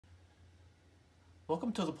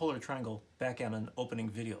Welcome to the Polar Triangle Backgammon opening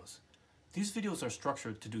videos. These videos are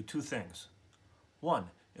structured to do two things. 1.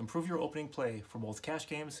 Improve your opening play for both cash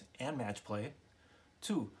games and match play.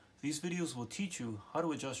 2. These videos will teach you how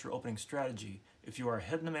to adjust your opening strategy if you are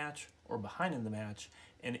ahead in the match or behind in the match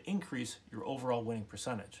and increase your overall winning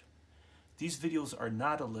percentage. These videos are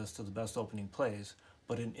not a list of the best opening plays,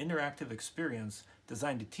 but an interactive experience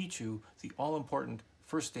designed to teach you the all-important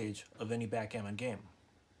first stage of any backgammon game.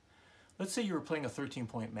 Let's say you were playing a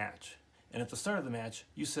 13-point match, and at the start of the match,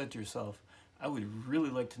 you said to yourself, I would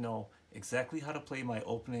really like to know exactly how to play my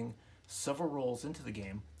opening several rolls into the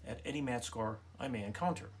game at any match score I may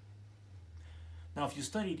encounter. Now, if you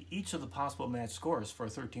studied each of the possible match scores for a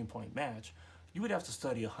 13-point match, you would have to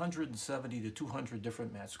study 170 to 200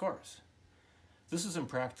 different match scores. This is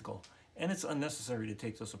impractical, and it's unnecessary to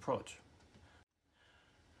take this approach.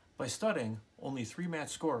 By studying only 3 match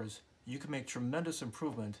scores, you can make tremendous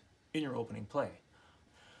improvement in your opening play.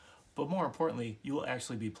 But more importantly, you will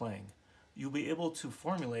actually be playing. You'll be able to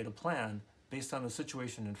formulate a plan based on the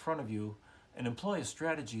situation in front of you and employ a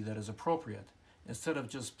strategy that is appropriate instead of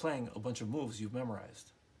just playing a bunch of moves you've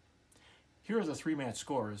memorized. Here are the 3 match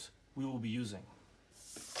scores we will be using.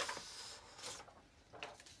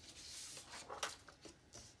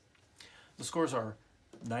 The scores are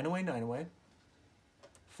 9 away, 9 away,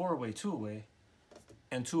 4 away, 2 away,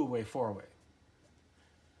 and 2 away, 4 away.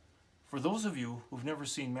 For those of you who've never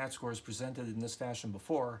seen match scores presented in this fashion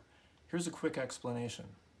before, here's a quick explanation.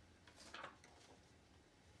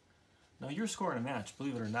 Now, your score in a match,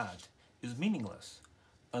 believe it or not, is meaningless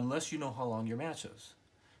unless you know how long your match is.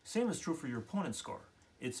 Same is true for your opponent's score.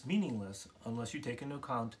 It's meaningless unless you take into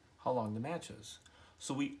account how long the match is.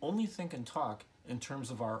 So we only think and talk in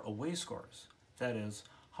terms of our away scores. That is,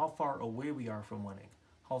 how far away we are from winning,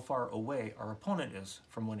 how far away our opponent is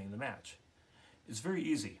from winning the match. It's very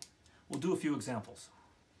easy. We'll do a few examples.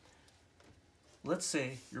 Let's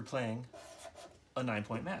say you're playing a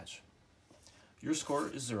 9-point match. Your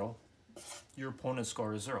score is 0. Your opponent's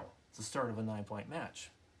score is 0. It's the start of a 9-point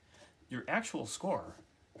match. Your actual score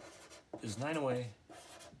is 9 away,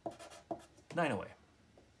 9 away.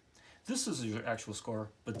 This is your actual score,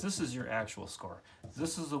 but this is your actual score.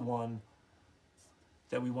 This is the one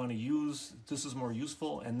that we want to use. This is more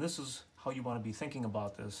useful, and this is how you want to be thinking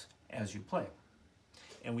about this as you play.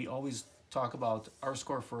 And we always talk about our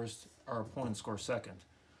score first, our opponent's score second.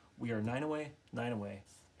 We are 9 away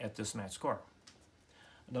at this match score.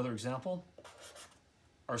 Another example,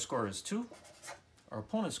 our score is 2, our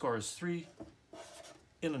opponent's score is 3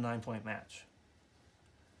 in a 9-point match.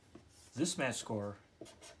 This match score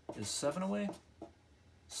is 7 away,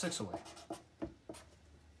 6 away.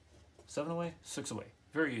 7 away, 6 away.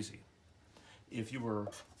 Very easy. If you were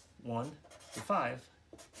 1 to 5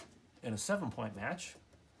 in a 7-point match,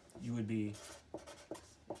 you would be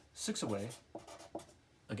 6 away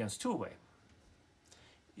against 2 away.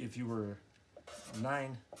 If you were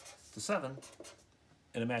 9 to 7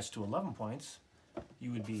 in a match to 11 points,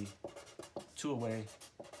 you would be 2 away,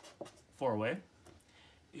 4 away.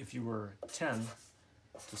 If you were 10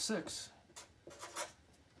 to 6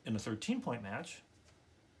 in a 13-point match,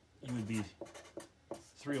 you would be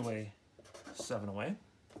 3 away, 7 away.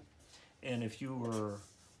 And if you were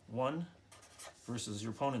 1 versus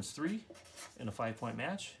your opponent's 3 in a 5-point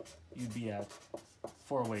match, you'd be at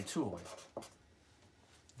 4 away, 2 away.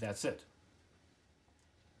 That's it.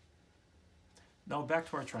 Now back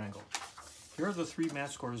to our triangle. Here are the 3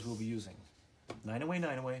 match scores we'll be using. 9 away,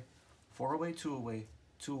 9 away, 4 away, 2 away,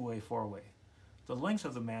 2 away, 4 away. The length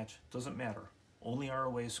of the match doesn't matter, only our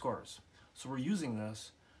away scores. So we're using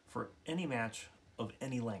this for any match of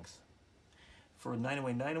any length. For 9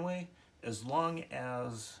 away, 9 away, as long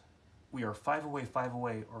as we are 5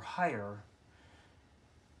 away, or higher,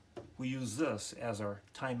 we use this as our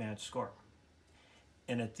time match score.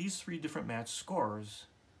 And at these 3 different match scores,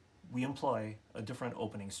 we employ a different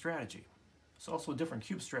opening strategy. It's also a different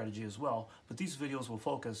cube strategy as well, but these videos will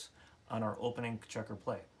focus on our opening checker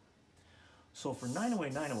play. So for 9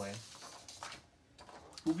 away,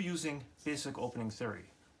 we'll be using basic opening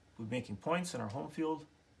theory. We'll be making points in our home field,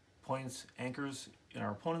 points, anchors in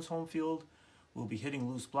our opponent's home field. We'll be hitting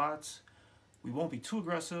loose blots. We won't be too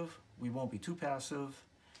aggressive, we won't be too passive,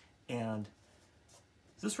 and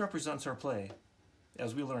this represents our play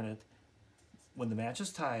as we learn it when the match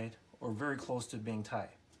is tied or very close to being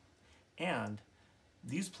tied. And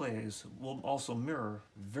these plays will also mirror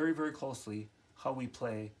very, very closely how we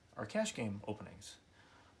play our cash game openings.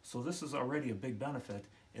 So this is already a big benefit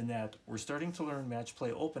in that we're starting to learn match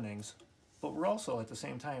play openings, but we're also at the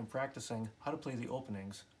same time practicing how to play the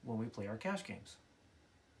openings when we play our cash games.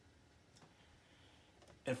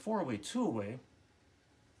 At 4 away, 2 away,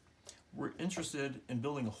 we're interested in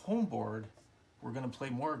building a home board, we're going to play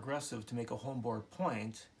more aggressive to make a home board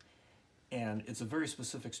point, and it's a very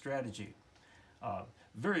specific strategy.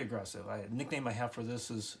 Very aggressive. Nickname I have for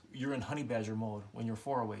this is you're in honey badger mode when you're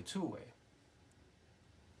 4-away, 2-away.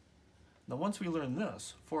 Now once we learn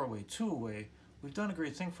this, 4-away, 2-away, we've done a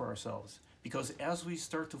great thing for ourselves, because as we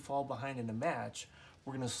start to fall behind in a match,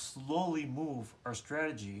 we're going to slowly move our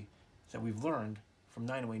strategy that we've learned from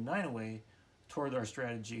 9-away, 9-away toward our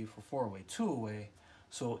strategy for 4-away, 2-away.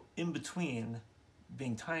 So in between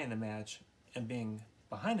being tied in the match and being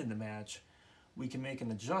behind in the match, we can make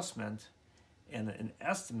an adjustment and an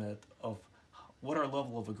estimate of what our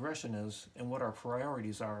level of aggression is and what our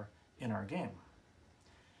priorities are in our game.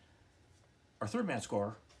 Our third match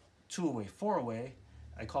score, 2-away, 4-away,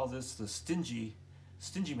 I call this the stingy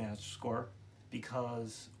match score,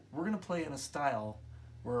 because we're going to play in a style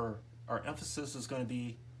where our emphasis is going to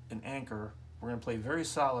be an anchor. We're going to play very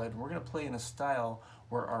solid. We're going to play in a style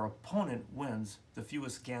where our opponent wins the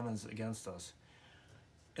fewest gammons against us.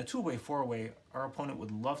 At 2-away, 4-away, our opponent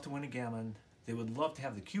would love to win a gammon. They would love to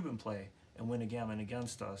have the cube in play and win a gammon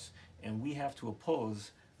against us, and we have to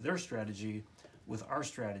oppose their strategy with our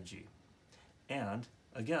strategy. And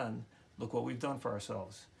again, look what we've done for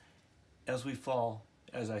ourselves. As we fall,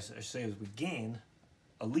 as I say, as we gain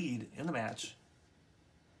a lead in the match,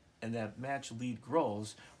 and that match lead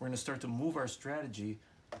grows, we're going to start to move our strategy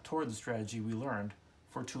toward the strategy we learned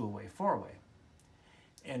for 2-away, 4-away.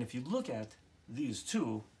 And if you look at these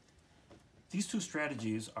two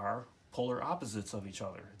strategies are polar opposites of each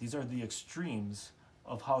other. These are the extremes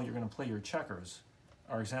of how you're going to play your checkers.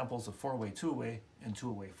 Our examples of 4-away, 2-away, and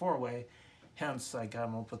 2-away, 4-away. Hence, I got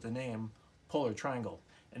them up with the name polar triangle.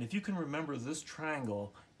 And if you can remember this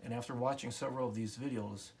triangle, and after watching several of these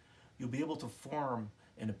videos, you'll be able to form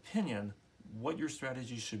an opinion what your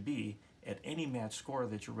strategy should be at any match score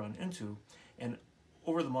that you run into. And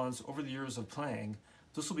over the months, over the years of playing,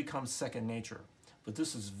 this will become second nature. But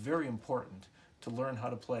this is very important to learn how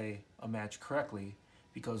to play a match correctly,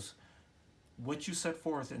 because what you set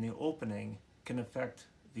forth in the opening can affect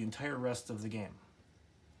the entire rest of the game.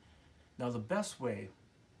 Now the best way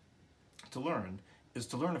to learn is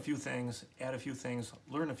to learn a few things, add a few things,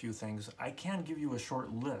 learn a few things. I can give you a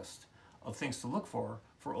short list of things to look for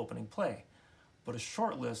opening play, but a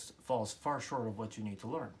short list falls far short of what you need to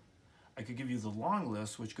learn. I could give you the long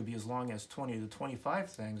list, which could be as long as 20 to 25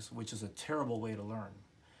 things, which is a terrible way to learn.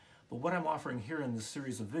 But what I'm offering here in this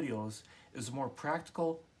series of videos is a more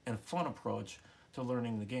practical and fun approach to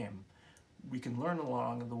learning the game. We can learn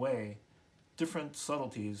along the way different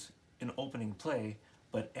subtleties in opening play,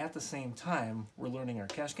 but at the same time, we're learning our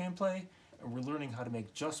cash game play, and we're learning how to make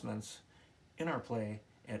adjustments in our play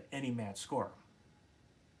at any match score.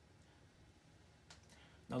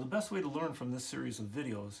 Now the best way to learn from this series of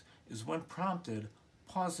videos is, when prompted,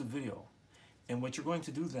 pause the video. And what you're going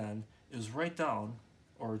to do then is write down,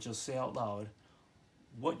 or just say out loud,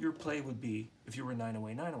 what your play would be if you were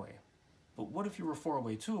 9-away, 9-away. But what if you were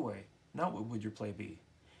 4-away, 2-away? Now what would your play be?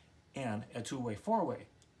 And at 2-away, 4-away,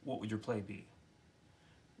 what would your play be?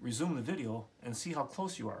 Resume the video and see how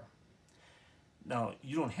close you are. Now,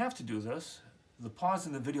 you don't have to do this. The pause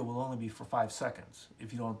in the video will only be for 5 seconds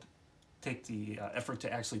if you don't take the effort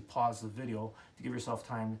to actually pause the video to give yourself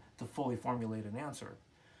time to fully formulate an answer.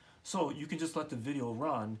 So you can just let the video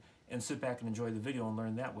run and sit back and enjoy the video and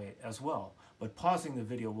learn that way as well. But pausing the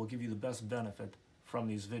video will give you the best benefit from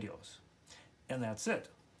these videos. And that's it.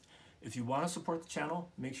 If you want to support the channel,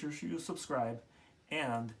 make sure you subscribe.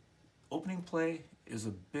 And opening play is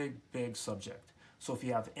a big, big subject. So if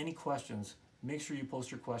you have any questions, make sure you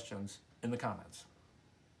post your questions in the comments.